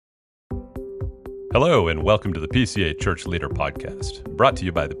Hello, and welcome to the PCA Church Leader Podcast, brought to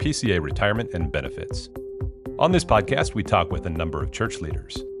you by the PCA Retirement and Benefits. On this podcast, we talk with a number of church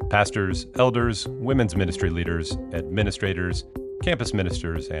leaders, pastors, elders, women's ministry leaders, administrators, campus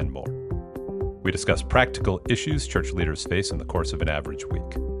ministers, and more. We discuss practical issues church leaders face in the course of an average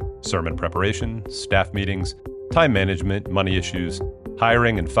week: sermon preparation, staff meetings, time management, money issues,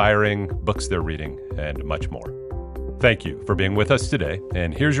 hiring and firing, books they're reading, and much more. Thank you for being with us today,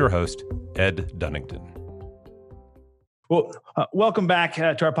 and here's your host, Ed Dunnington. Well, welcome back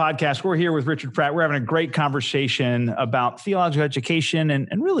to our podcast. We're here with Richard Pratt. We're having a great conversation about theological education and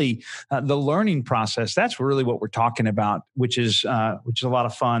really the learning process. That's really what we're talking about, which is a lot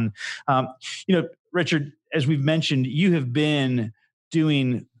of fun. Richard, as we've mentioned, you have been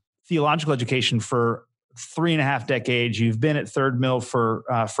doing theological education for 3.5 decades. You've been at Third Mill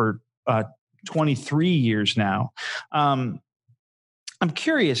for 23 years now. I'm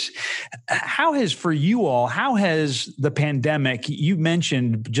curious, how has the pandemic, you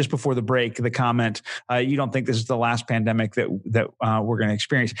mentioned just before the break, the comment, you don't think this is the last pandemic that we're going to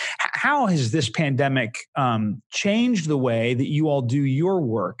experience. How has this pandemic changed the way that you all do your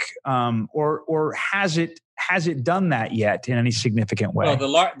work? Or has it done that yet in any significant way?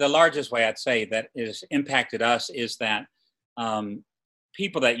 Well, the largest way I'd say that has impacted us is that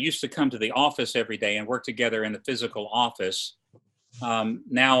people that used to come to the office every day and work together in the physical office,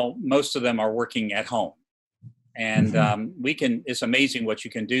 now most of them are working at home. And it's amazing what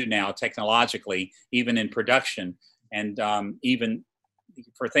you can do now technologically, even in production, and even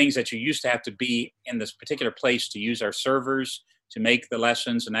for things that you used to have to be in this particular place to use our servers, to make the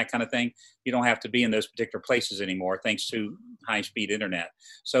lessons and that kind of thing. You don't have to be in those particular places anymore, thanks to high-speed internet.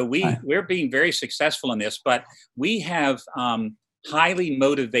 So we're being very successful in this, but we have highly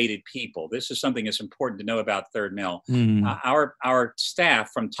motivated people. This is something that's important to know about Third Mill. Our staff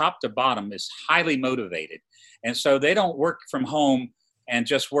from top to bottom is highly motivated. And so they don't work from home and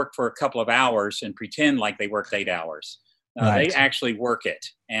just work for a couple of hours and pretend like they worked 8 hours. They actually work it.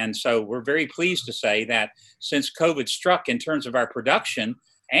 And so we're very pleased to say that since COVID struck, in terms of our production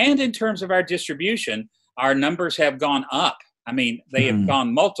and in terms of our distribution, our numbers have gone up. I mean, they have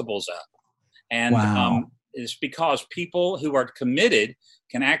gone multiples up. And it's because people who are committed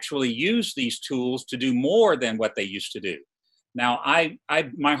can actually use these tools to do more than what they used to do. Now,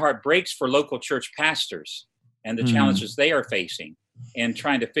 my heart breaks for local church pastors and the challenges they are facing and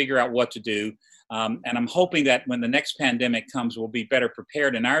trying to figure out what to do. And I'm hoping that when the next pandemic comes, we'll be better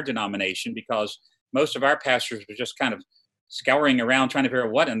prepared in our denomination, because most of our pastors were just kind of scouring around trying to figure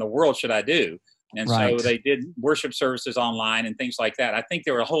out what in the world should I do. And so they did worship services online and things like that. I think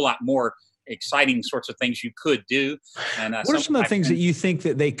there were a whole lot more exciting sorts of things you could do. And what are some of the things that you think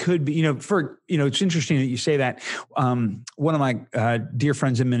that they could be, it's interesting that you say that. One of my dear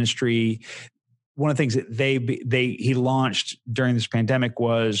friends in ministry, one of the things that he launched during this pandemic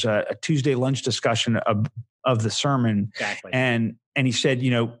was a Tuesday lunch discussion of the sermon. Exactly. And he said,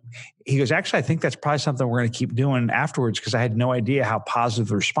 he goes, actually, I think that's probably something we're going to keep doing afterwards, because I had no idea how positive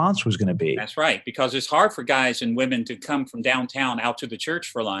the response was going to be. That's right. Because it's hard for guys and women to come from downtown out to the church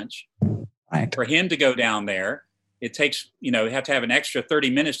for lunch. Right. For him to go down there, it takes, you have to have an extra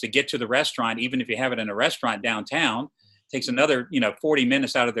 30 minutes to get to the restaurant, even if you have it in a restaurant downtown. It takes another, 40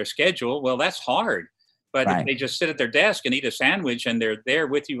 minutes out of their schedule. Well, that's hard. But if they just sit at their desk and eat a sandwich and they're there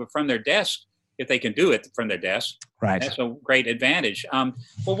with you from their desk, if they can do it from their desk, that's a great advantage.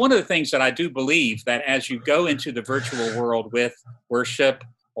 Well, one of the things that I do believe that as you go into the virtual world with worship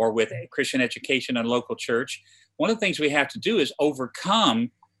or with Christian education in a local church, one of the things we have to do is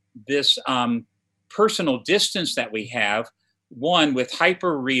overcome this personal distance that we have, one with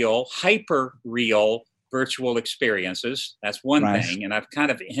hyper real virtual experiences. That's one thing. And I've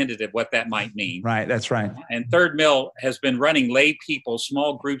kind of hinted at what that might mean. Right. That's right. And Third Mill has been running lay people,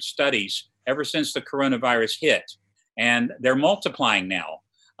 small group studies ever since the coronavirus hit. And they're multiplying now.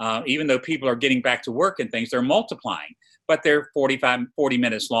 Even though people are getting back to work and things, they're multiplying. But they're 40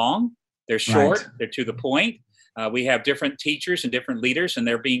 minutes long. They're short. They're to the point. We have different teachers and different leaders, and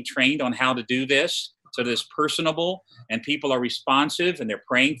they're being trained on how to do this so that it's personable and people are responsive and they're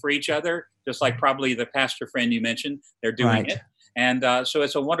praying for each other, just like probably the pastor friend you mentioned, they're doing it. And so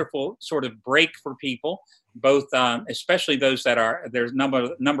it's a wonderful sort of break for people, both especially those that there's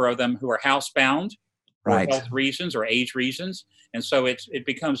a number of them who are housebound for health reasons or age reasons. And so it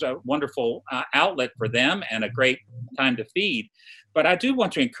becomes a wonderful outlet for them and a great time to feed. But I do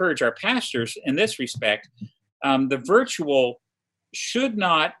want to encourage our pastors in this respect. The virtual should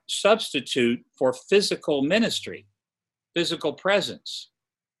not substitute for physical ministry, physical presence.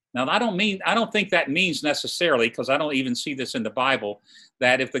 Now, I don't think that means necessarily, because I don't even see this in the Bible,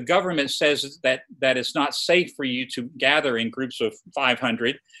 that if the government says that it's not safe for you to gather in groups of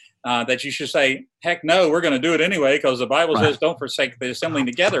 500, that you should say, heck no, we're going to do it anyway, because the Bible says don't forsake the assembling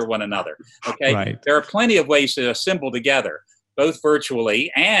together one another. Okay, Right. There are plenty of ways to assemble together, both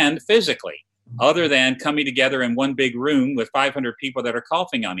virtually and physically, other than coming together in one big room with 500 people that are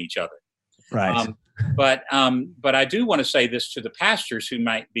coughing on each other. Right. But I do want to say this to the pastors who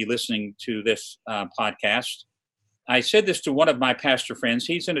might be listening to this podcast. I said this to one of my pastor friends.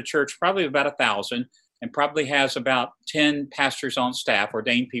 He's in a church probably about 1,000 and probably has about 10 pastors on staff,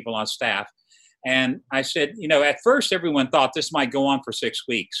 ordained people on staff. And I said, at first everyone thought this might go on for 6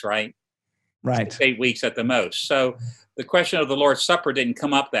 weeks, right? Right. 6, 8 weeks at the most. So the question of the Lord's Supper didn't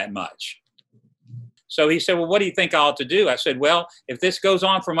come up that much. So he said, well, what do you think I ought to do? I said, well, if this goes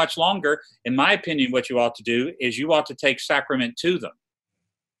on for much longer, in my opinion, what you ought to do is you ought to take sacrament to them.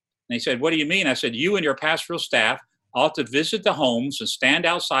 And he said, what do you mean? I said, you and your pastoral staff ought to visit the homes and stand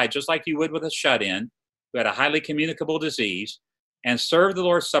outside just like you would with a shut-in who had a highly communicable disease, and serve the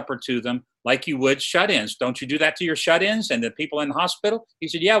Lord's Supper to them like you would shut-ins. Don't you do that to your shut-ins and the people in the hospital? He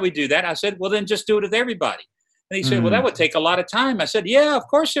said, yeah, we do that. I said, well, then just do it with everybody. And he said, well, that would take a lot of time. I said, yeah, of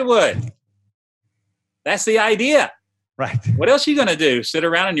course it would. That's the idea. Right. What else are you going to do? Sit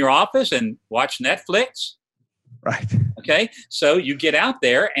around in your office and watch Netflix? Right. Okay. So you get out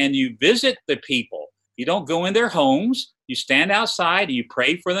there and you visit the people. You don't go in their homes. You stand outside and you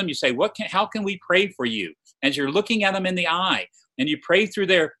pray for them. You say, how can we pray for you? As you're looking at them in the eye, and you pray through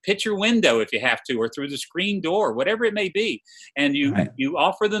their picture window if you have to, or through the screen door, whatever it may be. And you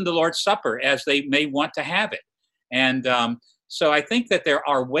offer them the Lord's Supper as they may want to have it. And so I think that there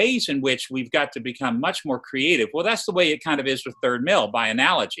are ways in which we've got to become much more creative. Well, that's the way it kind of is with Third Mill, by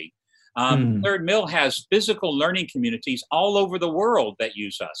analogy. Third Mill has physical learning communities all over the world that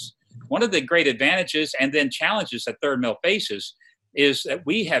use us. One of the great advantages and then challenges that Third Mill faces is that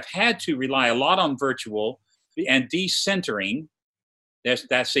we have had to rely a lot on virtual and decentering.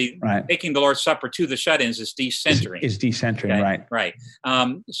 Taking the Lord's Supper to the shut-ins is decentering. Is decentering, okay? Right.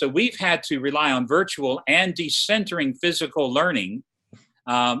 So we've had to rely on virtual and decentering physical learning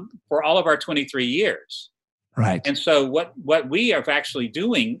for all of our 23 years. Right. And so what we are actually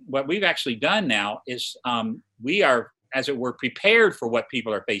doing, what we've actually done now is we are, as it were, prepared for what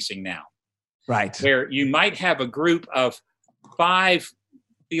people are facing now. Right. Where you might have a group of 5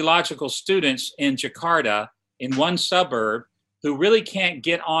 theological students in Jakarta in one suburb who really can't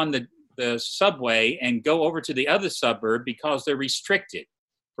get on the subway and go over to the other suburb because they're restricted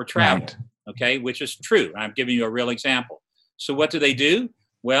for travel, okay, which is true. I'm giving you a real example. So what do?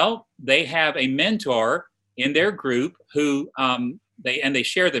 Well, they have a mentor in their group who they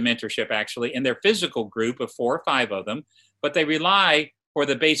share the mentorship actually in their physical group of 4 or 5 of them, but they rely for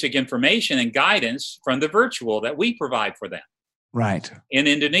the basic information and guidance from the virtual that we provide for them. Right. In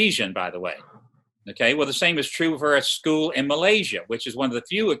Indonesian, by the way. Okay, well, the same is true for a school in Malaysia, which is one of the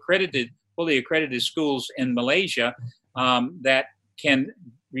few fully accredited schools in Malaysia that can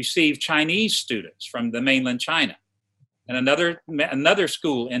receive Chinese students from the mainland China. And another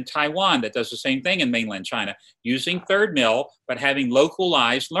school in Taiwan that does the same thing in mainland China, using Third Mill, but having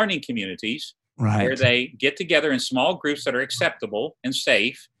localized learning communities where they get together in small groups that are acceptable and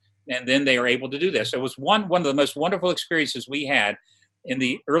safe, and then they are able to do this. It was one of the most wonderful experiences we had in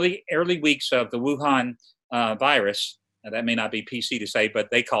the early weeks of the Wuhan virus. Now, that may not be PC to say, but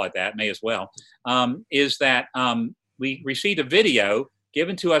they call it that, may as well, is that we received a video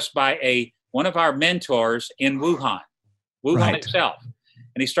given to us by one of our mentors in Wuhan itself.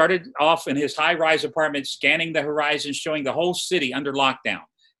 And he started off in his high-rise apartment, scanning the horizon, showing the whole city under lockdown.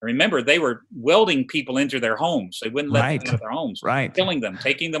 And remember, they were welding people into their homes. They wouldn't let them out of their homes, killing them,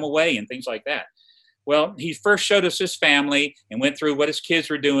 taking them away, and things like that. Well, he first showed us his family and went through what his kids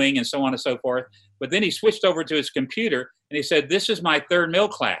were doing and so on and so forth. But then he switched over to his computer and he said, this is my Third Mill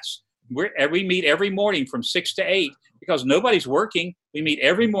class. We meet every morning from 6 to 8 because nobody's working. We meet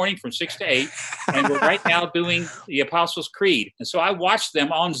every morning from 6 to 8. And we're right now doing the Apostles' Creed. And so I watched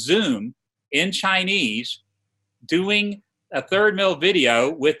them on Zoom in Chinese doing a Third Mill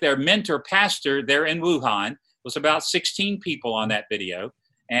video with their mentor pastor there in Wuhan. It was about 16 people on that video.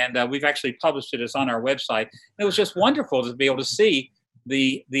 And we've actually published it. It's on our website. And it was just wonderful to be able to see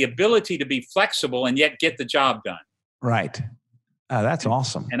the ability to be flexible and yet get the job done. Right. That's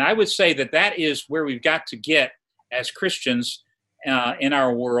awesome. And I would say that is where we've got to get as Christians in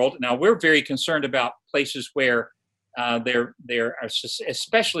our world. Now, we're very concerned about places where they're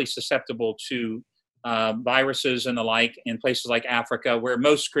especially susceptible to viruses and the like, in places like Africa, where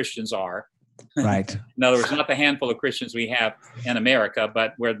most Christians are. Right. In other words, not the handful of Christians we have in America,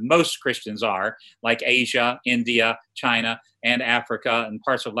 but where most Christians are, like Asia, India, China, and Africa, and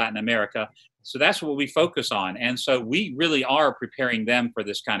parts of Latin America. So that's what we focus on. And so we really are preparing them for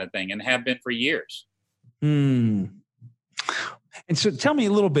this kind of thing and have been for years. And so tell me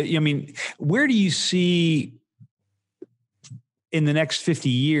a little bit, I mean, where do you see in the next 50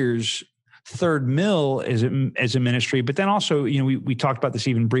 years Third Mill as a ministry, but then also, we talked about this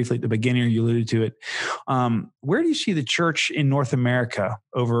even briefly at the beginning, or you alluded to it. Where do you see the church in North America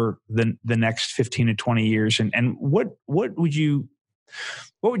over the next 15 to 20 years? And what would your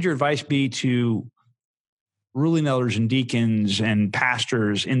advice be to ruling elders and deacons and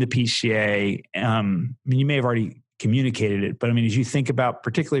pastors in the PCA? I mean, you may have already communicated it, but I mean, as you think about,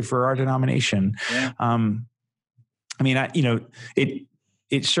 particularly for our denomination,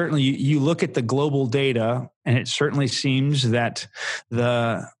 it certainly, you look at the global data, and it certainly seems that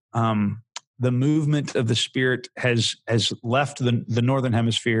the movement of the Spirit has left the Northern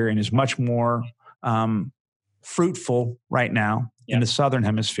Hemisphere and is much more fruitful right now in the Southern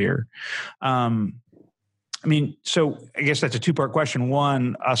Hemisphere. So I guess that's a two-part question.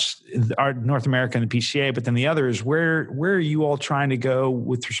 One, our North America and the PCA, but then the other is where are you all trying to go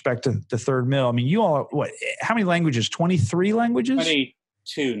with respect to the Third Mill? I mean, you all, how many languages? 23 languages? 22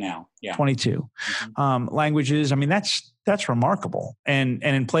 now. Yeah. 22 languages. I mean, that's remarkable. And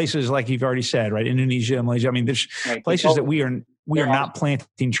in places like you've already said, right? Indonesia, Malaysia. I mean, there's places that we are not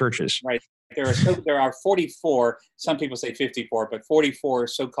planting churches. Right. There are 44, some people say 54, but 44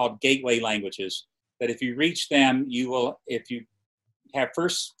 so-called gateway languages that if you reach them, if you have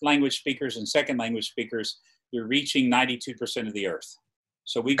first language speakers and second language speakers, you're reaching 92% of the earth.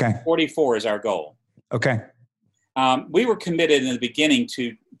 So 44 is our goal. Okay. We were committed in the beginning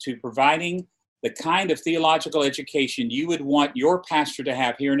to providing the kind of theological education you would want your pastor to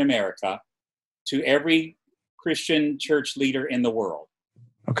have here in America to every Christian church leader in the world.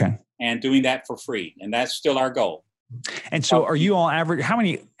 Okay. And doing that for free. And that's still our goal. And so are you all average? How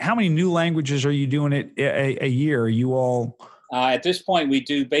many new languages are you doing a year? Are you all? At this point, we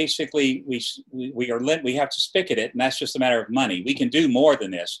do basically, we have to spigot it, and that's just a matter of money. We can do more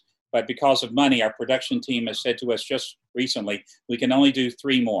than this, but because of money, our production team has said to us just recently, we can only do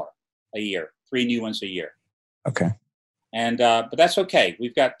 3 more a year, 3 new ones a year. Okay. And, but that's okay.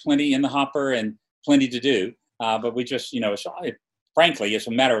 We've got plenty in the hopper and plenty to do. But we just, frankly, it's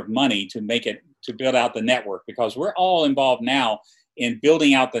a matter of money to build out the network, because we're all involved now in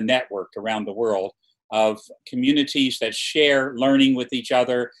building out the network around the world of communities that share learning with each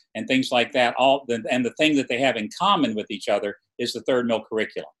other and things like that. And the thing that they have in common with each other is the Third Mill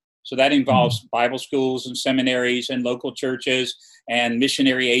curriculum. So that involves Bible schools and seminaries and local churches and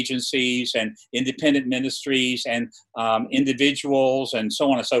missionary agencies and independent ministries and individuals and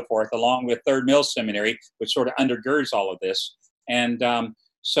so on and so forth, along with Third Mill Seminary, which sort of undergirds all of this. And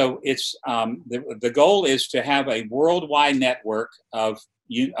so it's the goal is to have a worldwide network of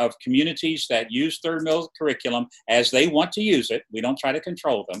communities that use Third Mill curriculum as they want to use it. We don't try to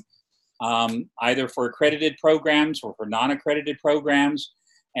control them, either for accredited programs or for non-accredited programs.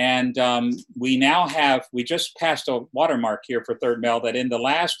 And we just passed a watermark here for Third Mill that in the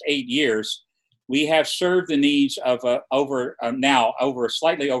last 8 years, we have served the needs of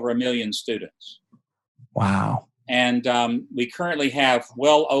slightly over 1 million students. Wow. And we currently have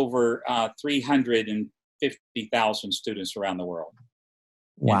well over 350,000 students around the world.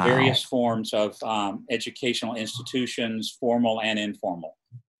 Wow. In various forms of educational institutions, formal and informal.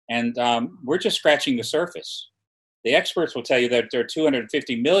 And we're just scratching the surface. The experts will tell you that there are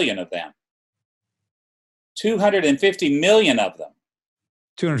 250 million of them. 250 million of them.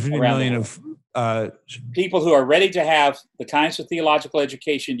 250 million of people who are ready to have the kinds of theological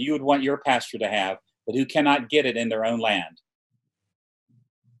education you would want your pastor to have, but who cannot get it in their own land.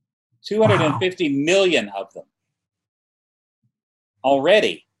 250 million of them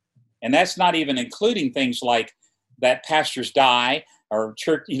already. And that's not even including things like that pastors die or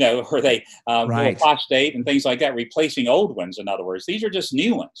church, or they go apostate and things like that, replacing old ones. In other words, these are just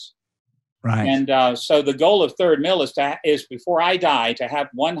new ones. Right. And so the goal of Third Mill is before I die to have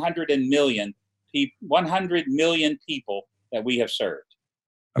 100 million people that we have served.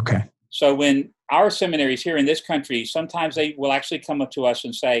 Okay. So when our seminaries here in this country, sometimes they will actually come up to us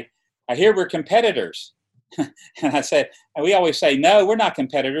and say, I hear we're competitors. And we always say, no, we're not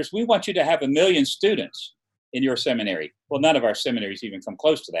competitors. We want you to have 1 million students in your seminary. Well, none of our seminaries even come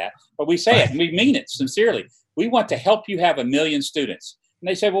close to that, but we say it and we mean it sincerely. We want to help you have 1 million students. And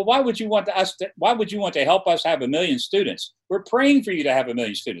they say, well, why would you want to help us have 1 million students? We're praying for you to have 1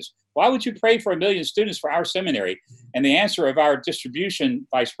 million students. Why would you pray for 1 million students for our seminary? And the answer of our distribution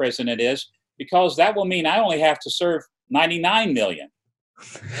vice president is, because that will mean I only have to serve 99 million.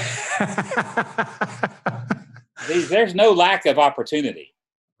 There's no lack of opportunity.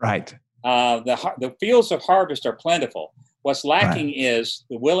 Right. The fields of harvest are plentiful. What's lacking is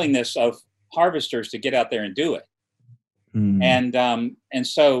the willingness of harvesters to get out there and do it. And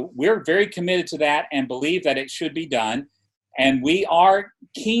so we're very committed to that and believe that it should be done. And we are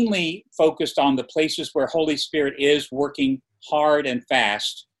keenly focused on the places where Holy Spirit is working hard and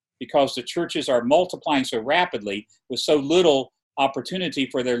fast, because the churches are multiplying so rapidly with so little opportunity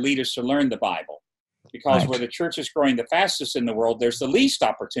for their leaders to learn the Bible. Because where the church is growing the fastest in the world, there's the least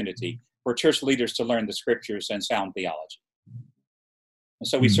opportunity for church leaders to learn the scriptures and sound theology. And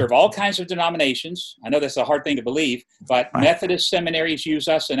so we serve all kinds of denominations. I know that's a hard thing to believe, but Methodist seminaries use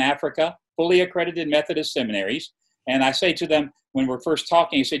us in Africa, fully accredited Methodist seminaries. And I say to them, when we're first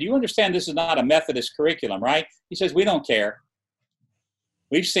talking, he said, you understand this is not a Methodist curriculum, right? He says, we don't care.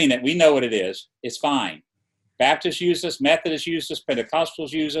 We've seen it. We know what it is. It's fine. Baptists use us, Methodists use us,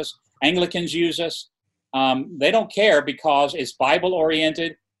 Pentecostals use us, Anglicans use us. They don't care because it's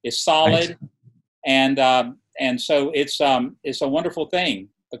Bible-oriented, it's solid, and so it's a wonderful thing.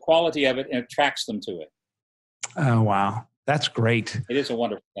 The quality of it attracts them to it. Oh, wow. That's great. It is a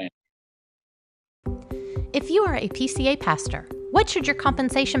wonderful thing. If you are a PCA pastor, what should your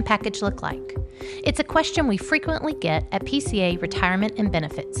compensation package look like? It's a question we frequently get at PCA Retirement and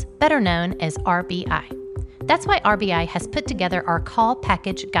Benefits, better known as RBI. That's why RBI has put together our call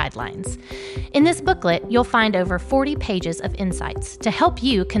package guidelines. In this booklet, you'll find over 40 pages of insights to help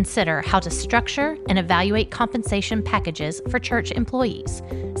you consider how to structure and evaluate compensation packages for church employees.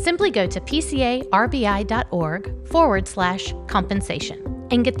 Simply go to pcarbi.org/compensation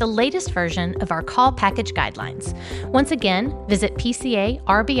and get the latest version of our call package guidelines. Once again, visit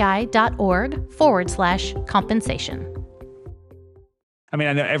pcarbi.org/compensation. I mean,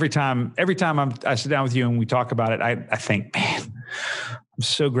 I know every time I sit down with you and we talk about it, I think, man, I'm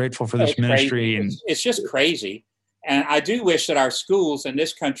so grateful for this ministry. And it's just crazy. And I do wish that our schools in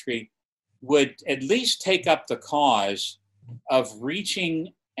this country would at least take up the cause of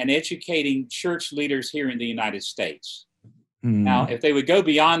reaching and educating church leaders here in the United States. Now, if they would go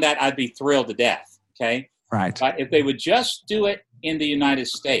beyond that, I'd be thrilled to death. Okay. Right. But if they would just do it in the United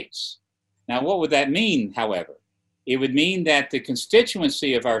States. Now, what would that mean, however? It would mean that the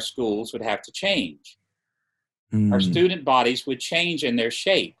constituency of our schools would have to change. Our student bodies would change in their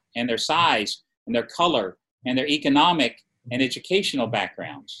shape and their size and their color and their economic and educational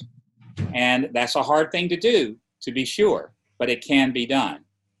backgrounds. And that's a hard thing to do, to be sure, but it can be done.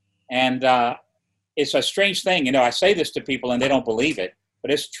 And it's a strange thing. You know, I say this to people and they don't believe it,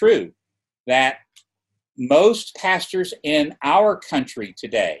 but it's true that most pastors in our country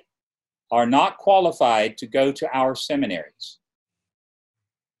today are not qualified to go to our seminaries.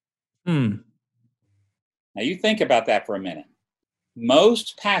 Now you think about that for a minute.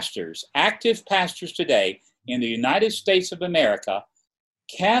 Most pastors, active pastors today in the United States of America,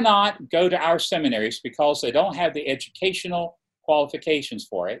 cannot go to our seminaries because they don't have the educational qualifications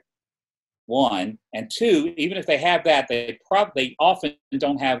for it, one. And two, even if they have that, they often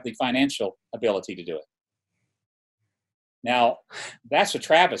don't have the financial ability to do it. Now, that's a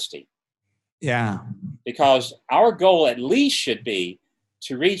travesty. Yeah. Because our goal at least should be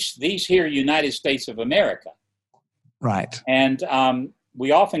to reach these here United States of America. Right. And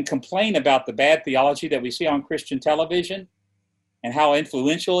we often complain about the bad theology that we see on Christian television and how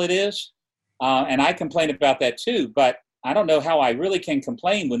influential it is. And I complain about that too, but I don't know how I really can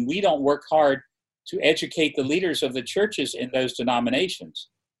complain when we don't work hard to educate the leaders of the churches in those denominations.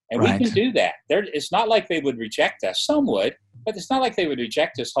 And we can do that. It's not like they would reject us. Some would, but it's not like they would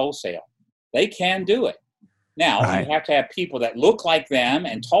reject us wholesale. They can do it. Now, you have to have people that look like them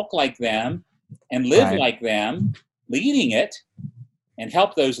and talk like them and live like them, leading it, and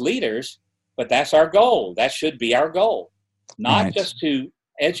help those leaders. But that's our goal. That should be our goal. Not just to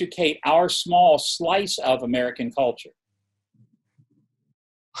educate our small slice of American culture.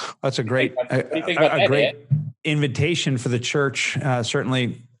 That's a great, great invitation for the church,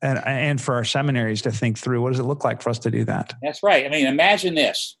 certainly, and for our seminaries to think through. What does it look like for us to do that? That's right. I mean, imagine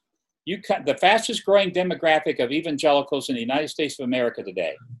this. The fastest growing demographic of evangelicals in the United States of America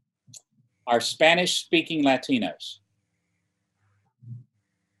today are Spanish-speaking Latinos.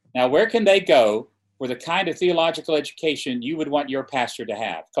 Now, where can they go for the kind of theological education you would want your pastor to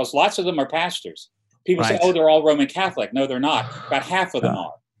have? Because lots of them are pastors. People say, oh, they're all Roman Catholic. No, they're not. About half of them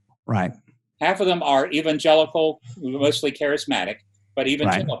are. Right. Half of them are evangelical, mostly charismatic, but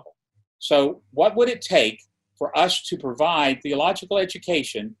evangelical. So what would it take for us to provide theological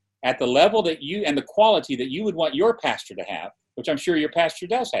education at the level that you and the quality that you would want your pastor to have, which I'm sure your pastor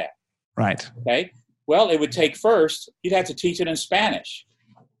does have? Right. Okay. Well, it would take first, you'd have to teach it in Spanish.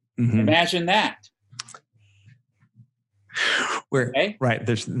 Imagine that. Okay? Right.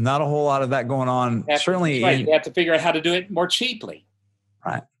 There's not a whole lot of that going on. Certainly. Right. You'd have to figure out how to do it more cheaply.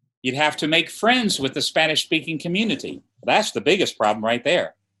 Right. You'd have to make friends with the Spanish-speaking community. That's the biggest problem right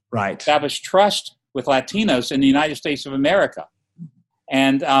there. Right. Establish trust with Latinos in the United States of America.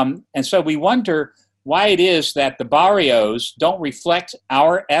 And so we wonder why it is that the barrios don't reflect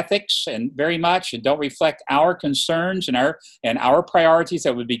our ethics and very much, and don't reflect our concerns and our priorities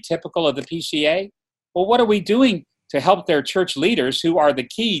that would be typical of the PCA. Well, what are we doing to help their church leaders, who are the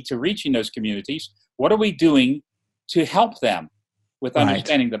key to reaching those communities? What are we doing to help them with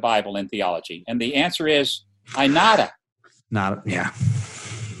understanding the Bible and theology? And the answer is, nada. Yeah.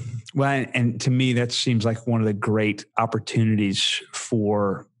 Well, and to me, that seems like one of the great opportunities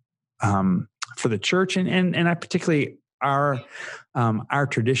for the church, and I particularly our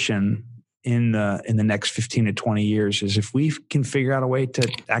tradition in the next 15 to 20 years is if we can figure out a way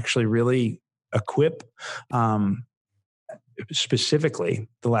to actually really equip specifically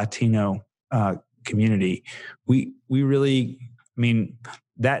the Latino community, we really, I mean,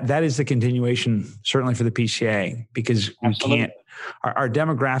 that is the continuation certainly for the PCA, because we can't, our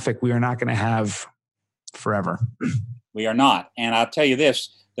demographic, we are not going to have forever. We are not. And I'll tell you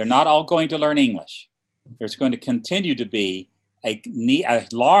this, they're not all going to learn English. There's going to continue to be a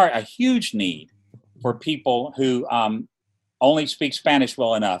huge need for people who only speak Spanish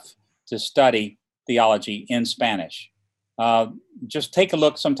well enough to study theology in Spanish. Just take a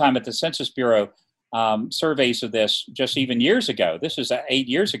look sometime at the Census Bureau surveys of this, just even years ago. This is 8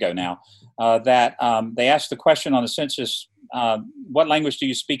 years ago now, that they asked the question on the census, what language do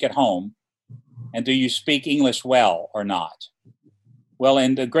you speak at home? And do you speak English well or not? Well,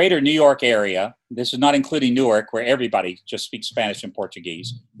 in the greater New York area, this is not including Newark, where everybody just speaks Spanish and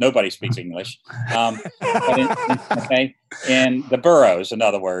Portuguese. Nobody speaks English. But in the boroughs, in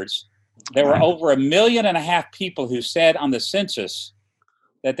other words, there were over 1.5 million people who said on the census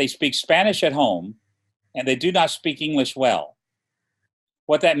that they speak Spanish at home and they do not speak English well.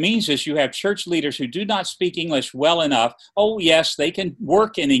 What that means is you have church leaders who do not speak English well enough. Oh, yes, they can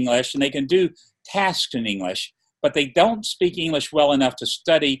work in English and they can do tasks in English, but they don't speak English well enough to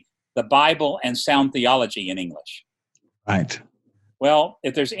study the Bible and sound theology in English. Right. Well,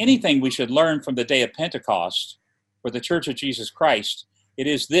 if there's anything we should learn from the day of Pentecost for the Church of Jesus Christ, it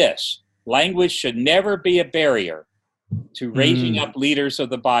is this: language should never be a barrier to raising up leaders of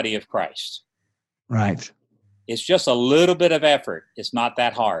the body of Christ. Right. It's just a little bit of effort. It's not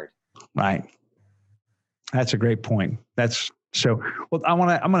that hard. Right. That's a great point. Well, I'm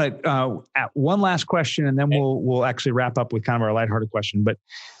going to add one last question, and then we'll actually wrap up with kind of our lighthearted question. But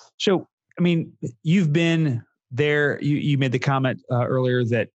so, I mean, you've been there. You made the comment earlier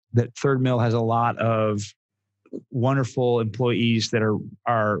that Third Mill has a lot of wonderful employees that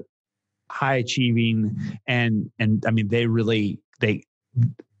are high achieving, and I mean,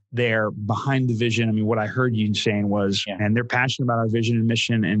 they're behind the vision. I mean, what I heard you saying was, and they're passionate about our vision and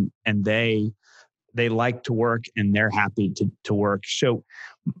mission, and they like to work and they're happy to work. So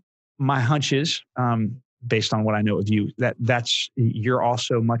my hunch is, based on what I know of you, that's you're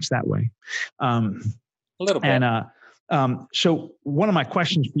also much that way. A little bit. And so one of my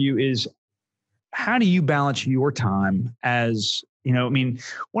questions for you is, how do you balance your time as, I mean,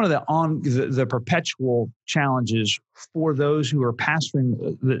 one of the perpetual challenges for those who are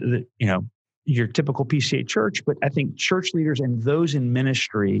pastoring your typical PCA church, but I think church leaders and those in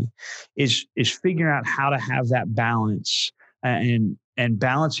ministry is figuring out how to have that balance and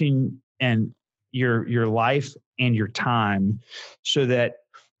balancing and your life and your time, so that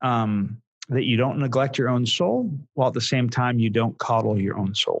that you don't neglect your own soul, while at the same time you don't coddle your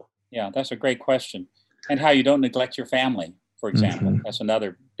own soul. Yeah, that's a great question. And how you don't neglect your family, for example. That's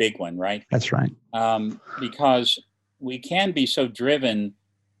another big one, right? That's right. Because we can be so driven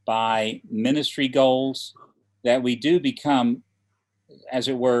by ministry goals that we do become, as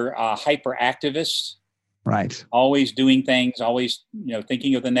it were, hyper activists. Right. Always doing things, always,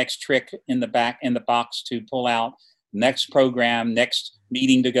 thinking of the next trick in the box to pull out, next program, next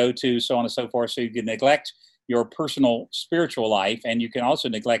meeting to go to, so on and so forth. So you can neglect your personal spiritual life, and you can also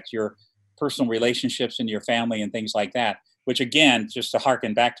neglect your personal relationships in your family and things like that, which again, just to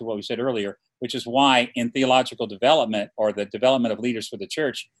harken back to what we said earlier, which is why in theological development, or the development of leaders for the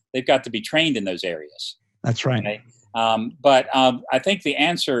church, they've got to be trained in those areas. That's right. Okay? But I think the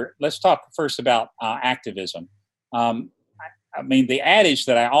answer, let's talk first about activism. I mean, the adage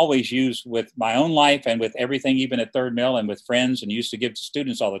that I always use with my own life and with everything, even at Third Mill and with friends, and used to give to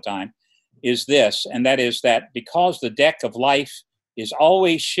students all the time, is this, and that is that because the deck of life is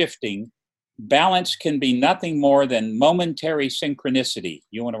always shifting. Balance can be nothing more than momentary synchronicity.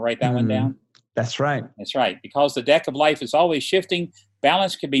 You want to write that one down? That's right. That's right. Because the deck of life is always shifting,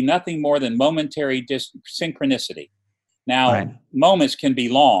 balance can be nothing more than momentary synchronicity. Now, moments can be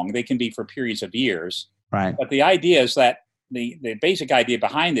long. They can be for periods of years. Right. But the idea is that the basic idea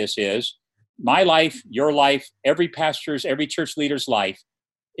behind this is my life, your life, every pastor's, every church leader's life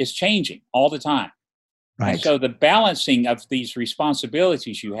is changing all the time. Right. And so the balancing of these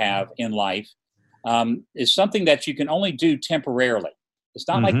responsibilities you have in life is something that you can only do temporarily. It's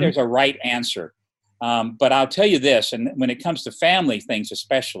not like there's a right answer. But I'll tell you this, and when it comes to family things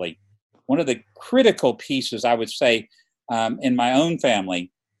especially, one of the critical pieces I would say in my own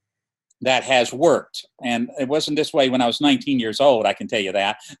family that has worked, and it wasn't this way when I was 19 years old, I can tell you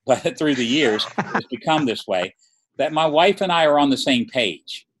that, but through the years, it's become this way, that my wife and I are on the same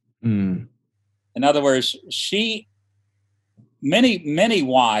page. In other words, many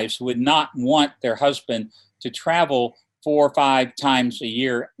wives would not want their husband to travel 4 or 5 times a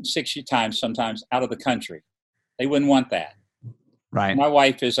year, 6 times sometimes out of the country. They wouldn't want that. Right. My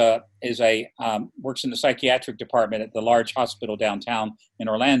wife works in the psychiatric department at the large hospital downtown in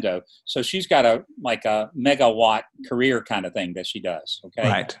Orlando. So she's got a megawatt career kind of thing that she does. Okay.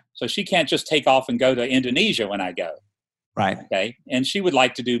 Right. So she can't just take off and go to Indonesia when I go. Right. Okay. And she would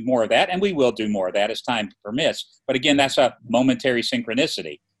like to do more of that, and we will do more of that as time permits. But again, that's a momentary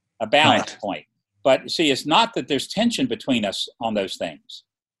synchronicity, a balance point. But see, it's not that there's tension between us on those things.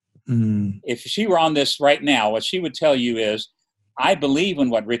 If she were on this right now, what she would tell you is, I believe in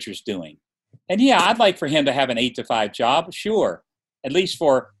what Richard's doing. And yeah, I'd like for him to have an 8 to 5 job. Sure. At least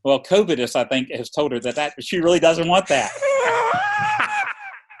COVID I think has told her that she really doesn't want that.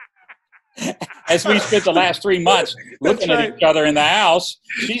 As we spent the last 3 months looking at each other in the house,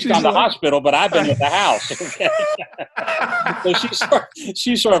 she's gone to the hospital, but I've been at the house. Okay? So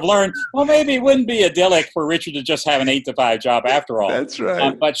she sort of learned, well, maybe it wouldn't be idyllic for Richard to just have an 8 to 5 job after all. That's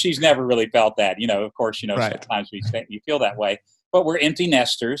right. But she's never really felt that. Of course, sometimes you feel that way. But we're empty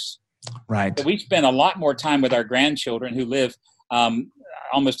nesters. Right. So we spend a lot more time with our grandchildren who live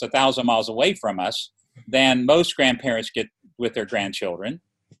almost 1,000 miles away from us than most grandparents get with their grandchildren.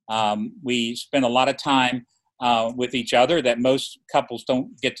 We spend a lot of time with each other that most couples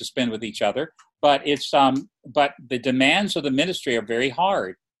don't get to spend with each other. But but the demands of the ministry are very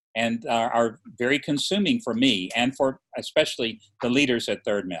hard and are very consuming for me and for especially the leaders at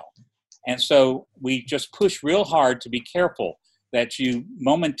Third Mill. And so we just push real hard to be careful that you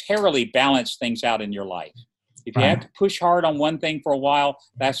momentarily balance things out in your life. If you have to push hard on one thing for a while,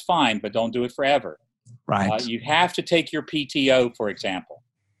 that's fine, but don't do it forever. Right. You have to take your PTO, for example.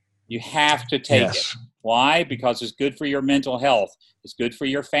 You have to take it. Why? Because it's good for your mental health. It's good for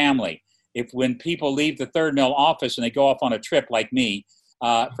your family. When people leave the Third Mill office and they go off on a trip like me,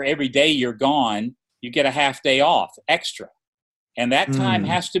 for every day you're gone, you get a half day off extra. And that time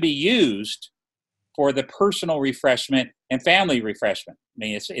has to be used for the personal refreshment and family refreshment. I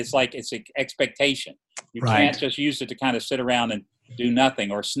mean, it's like it's an expectation. You can't just use it to kind of sit around and do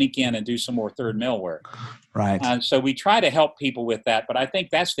nothing or sneak in and do some more Third Mill work. Right. So we try to help people with that, but I think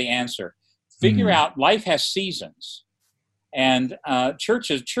that's the answer. Figure out life has seasons, and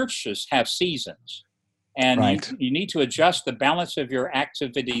churches have seasons, and you need to adjust the balance of your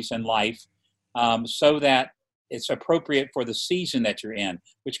activities in life so that it's appropriate for the season that you're in,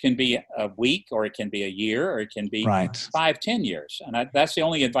 which can be a week, or it can be a year, or it can be 5-10 years. And that's the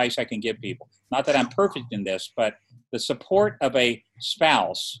only advice I can give people. Not that I'm perfect in this, but the support of a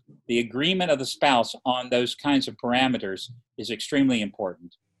spouse, the agreement of the spouse on those kinds of parameters is extremely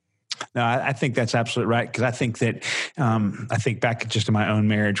important. No, I think that's absolutely right. Because I think that I think back just to my own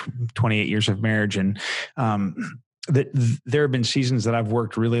marriage, 28 years of marriage, and that there have been seasons that I've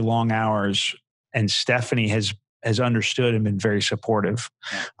worked really long hours, and Stephanie has understood and been very supportive.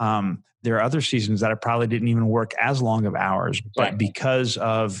 There are other seasons that I probably didn't even work as long of hours, but because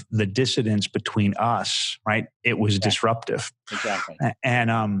of the dissonance between us, right, it was disruptive. Exactly.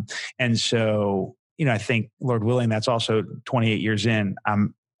 And so, I think, Lord willing, that's also 28 years in.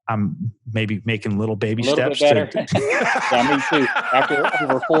 I'm maybe making little baby steps. Bit better. Yeah, me too. After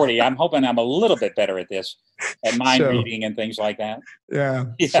over 40, I'm hoping I'm a little bit better at this, at mind reading and things like that. Yeah.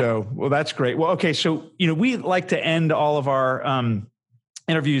 So, well, that's great. Well, okay. So, we like to end all of our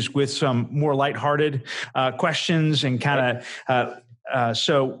interviews with some more lighthearted questions and kind of,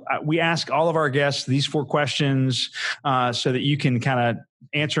 so we ask all of our guests these 4 questions so that you can kind of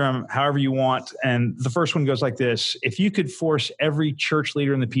answer them however you want. And the first one goes like this. If you could force every church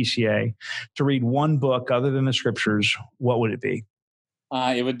leader in the PCA to read one book other than the scriptures, what would it be?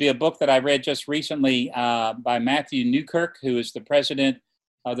 It would be a book that I read just recently by Matthew Newkirk, who is the president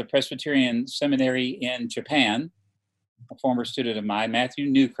of the Presbyterian Seminary in Japan, a former student of mine, Matthew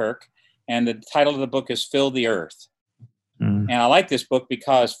Newkirk. And the title of the book is Fill the Earth. And I like this book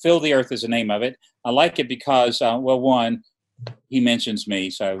because Fill the Earth is the name of it. I like it because, well, one, he mentions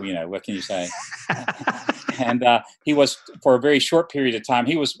me, so, you know, what can you say? And he was, for a very short period of time,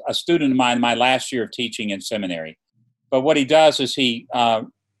 he was a student of mine in my last year of teaching in seminary. But what he does is he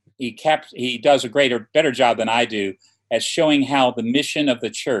does a better job than I do at showing how the mission of the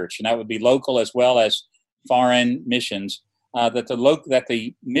church, and that would be local as well as foreign missions, that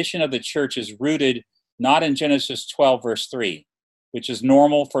the mission of the church is rooted not in Genesis 12, verse 3, which is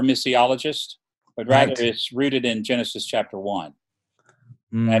normal for missiologists, but rather it's rooted in Genesis chapter 1.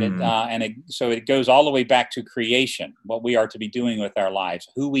 So it goes all the way back to creation, what we are to be doing with our lives,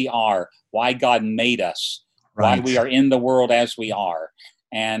 who we are, why God made us, why we are in the world as we are.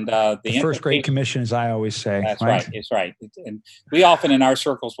 And the first great commission, as I always say. That's right. It's right. And we often in our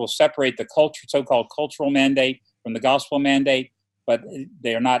circles will separate the so-called cultural mandate from the gospel mandate, but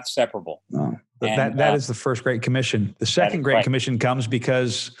they are not separable. No. But that is the first great commission. The second great commission comes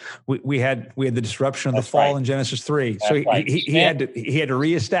because we had the disruption of the fall in Genesis 3. So he had to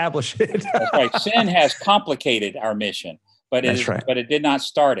reestablish it. That's right. Sin has complicated our mission, but it did not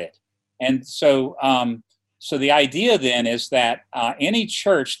start it. And so so the idea then is that any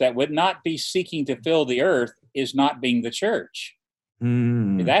church that would not be seeking to fill the earth is not being the church.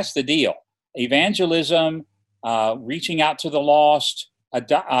 That's the deal. Evangelism, reaching out to the lost,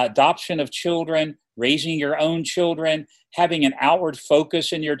 adoption of children, raising your own children, having an outward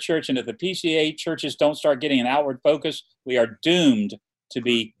focus in your church. And if the PCA churches don't start getting an outward focus, we are doomed to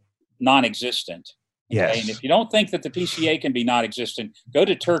be non-existent. Yes. Okay? And if you don't think that the PCA can be non-existent, go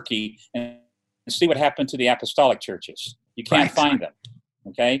to Turkey and see what happened to the apostolic churches. You can't find them.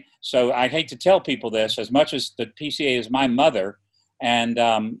 Okay. So I hate to tell people this, as much as the PCA is my mother, and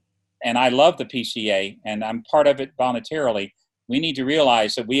I love the PCA and I'm part of it voluntarily. We need to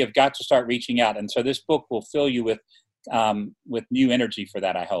realize that we have got to start reaching out. And so this book will fill you with new energy for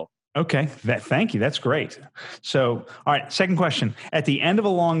that, I hope. Okay. Thank you. That's great. So, all right. Second question. At the end of a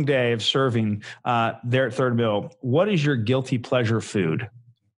long day of serving there at Third Mill, what is your guilty pleasure food?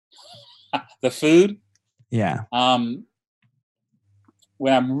 The food? Yeah. When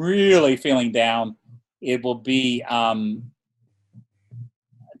I'm really feeling down, it will be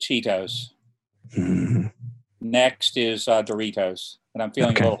Cheetos. Next is Doritos, and I'm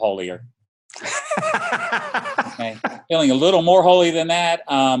feeling a little holier. Okay. Feeling a little more holy than that,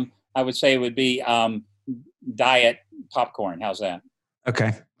 I would say it would be diet popcorn. How's that?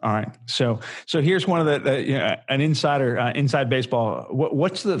 Okay. All right. So here's one of an insider, inside baseball.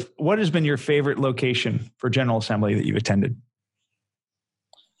 What has been your favorite location for General Assembly that you've attended?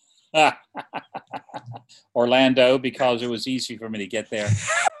 Orlando, because it was easy for me to get there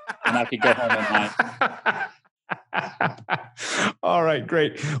and I could go home at night. All right,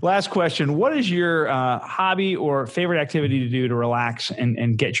 great. Last question. What is your hobby or favorite activity to do to relax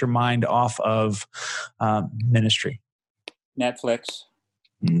and get your mind off of ministry? Netflix.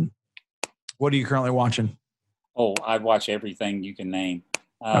 What are you currently watching? Oh, I watch everything you can name.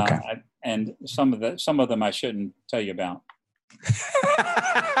 And some of them I shouldn't tell you about.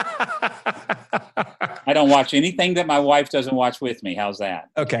 I don't watch anything that my wife doesn't watch with me. How's that?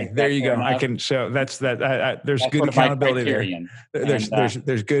 Okay, there you go. I can. So that's that. There's good accountability there. There's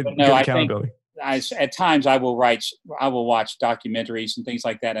good accountability. At times I will watch documentaries and things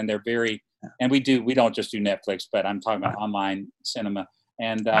like that, and they're very. And we don't just do Netflix, but I'm talking about online cinema.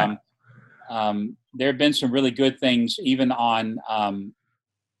 And there have been some really good things, even on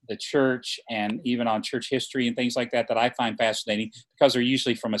the church and even on church history and things like that I find fascinating because they're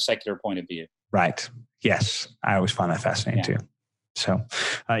usually from a secular point of view. Right. Yes. I always find that fascinating too. So,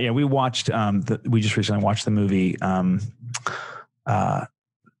 we watched, we just recently watched the movie,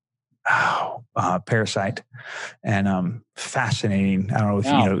 Parasite, and fascinating. I don't know if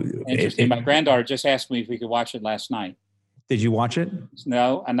you know. Interesting. My granddaughter just asked me if we could watch it last night. Did you watch it?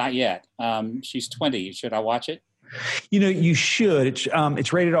 No, not yet. She's 20. Should I watch it? You should.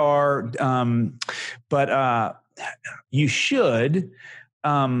 It's rated R, but you should.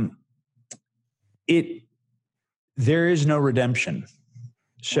 There is no redemption.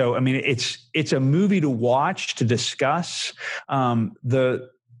 So, I mean, it's a movie to watch, to discuss. The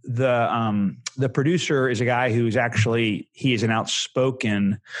producer is a guy who is he is an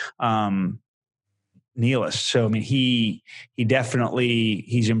outspoken nihilist. So, I mean,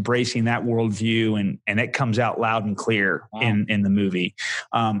 he's embracing that worldview and it comes out loud and clear in the movie.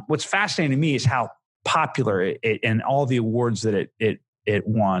 What's fascinating to me is how popular it and all the awards that it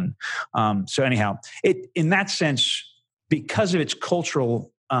won. So anyhow, in that sense, because of its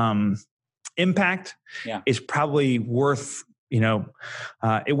cultural impact, is probably worth.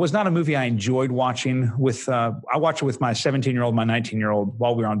 It was not a movie I enjoyed watching. I watched it with my 17-year-old, my 19-year-old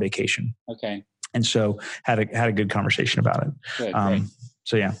while we were on vacation. Okay. And so had a good conversation about it. Good, great.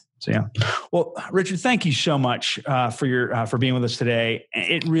 So yeah. Well, Richard, thank you so much for being with us today.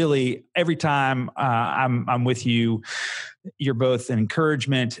 It really, every time I'm with you, you're both an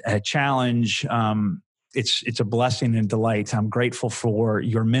encouragement, a challenge. It's a blessing and delight. I'm grateful for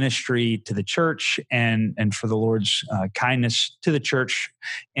your ministry to the church and for the Lord's kindness to the church,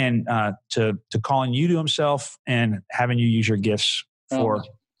 and to calling you to Himself and having you use your gifts for.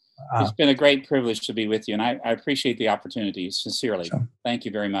 It's been a great privilege to be with you, and I appreciate the opportunity sincerely. Thank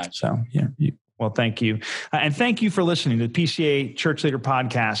you very much. Well, thank you. And thank you for listening to the PCA Church Leader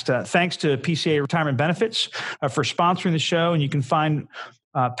Podcast. Thanks to PCA Retirement Benefits for sponsoring the show, and you can find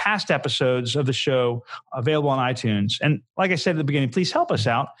past episodes of the show available on iTunes. And like I said at the beginning, please help us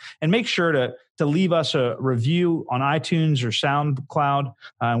out and make sure to leave us a review on iTunes or SoundCloud.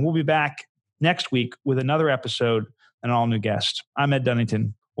 And we'll be back next week with another episode and an all-new guest. I'm Ed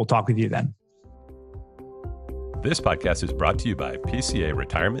Dunnington. We'll talk with you then. This podcast is brought to you by PCA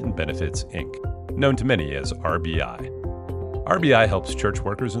Retirement and Benefits, Inc., known to many as RBI. RBI helps church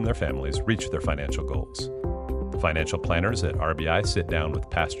workers and their families reach their financial goals. The financial planners at RBI sit down with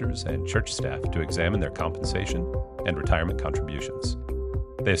pastors and church staff to examine their compensation and retirement contributions.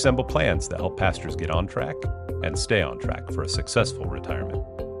 They assemble plans that help pastors get on track and stay on track for a successful retirement.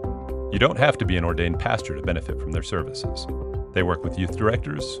 You don't have to be an ordained pastor to benefit from their services. They work with youth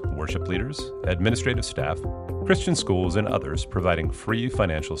directors, worship leaders, administrative staff, Christian schools, and others, providing free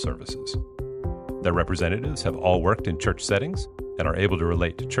financial services. Their representatives have all worked in church settings and are able to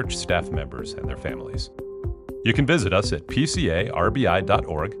relate to church staff members and their families. You can visit us at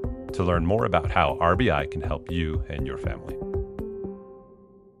pcarbi.org to learn more about how RBI can help you and your family.